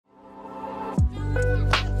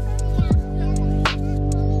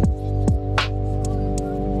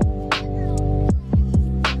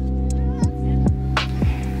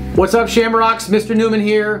What's up, Shamrocks? Mr. Newman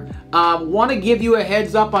here. Want to give you a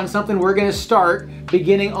heads up on something we're going to start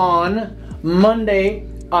beginning on Monday,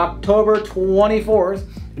 October 24th,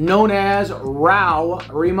 known as Rowe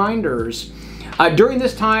Reminders. During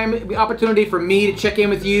this time, the opportunity for me to check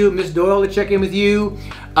in with you, Miss Doyle to check in with you,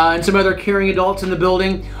 and some other caring adults in the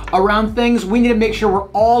building around things we need to make sure we're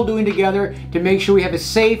all doing together to make sure we have a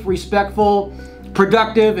safe, respectful,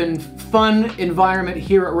 productive, and fun environment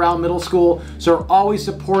here at Rowe Middle School. So we're always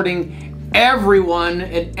supporting everyone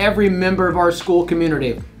and every member of our school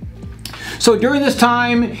community. So during this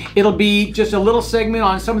time, it'll be just a little segment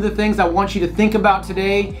on some of the things I want you to think about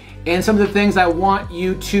today and some of the things I want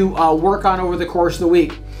you to work on over the course of the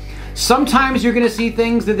week. Sometimes you're going to see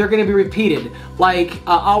things that they're going to be repeated, like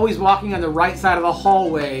always walking on the right side of a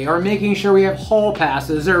hallway, or making sure we have hall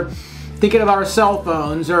passes, or thinking about our cell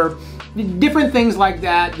phones, or different things like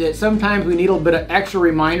that that sometimes we need a little bit of extra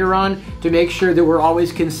reminder on to make sure that we're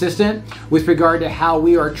always consistent with regard to how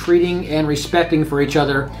we are treating and respecting for each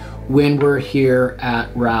other when we're here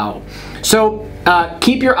at Rowe. So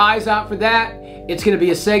keep your eyes out for that. It's going to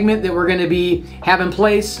be a segment that we're going to be having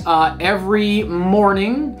place every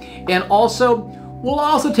morning, and also we'll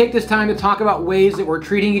also take this time to talk about ways that we're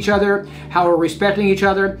treating each other, how we're respecting each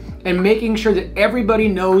other, and making sure that everybody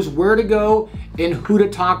knows where to go and who to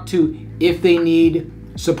talk to if they need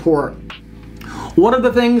support. One of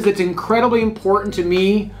the things that's incredibly important to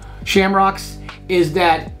me, Shamrocks, is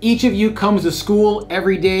that each of you comes to school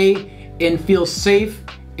every day and feels safe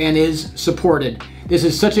and is supported. This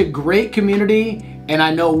is such a great community, and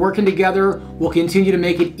I know working together will continue to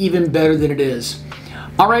make it even better than it is.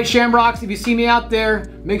 All right, Shamrocks, if you see me out there,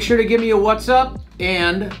 make sure to give me a what's up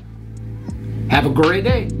and have a great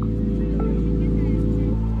day.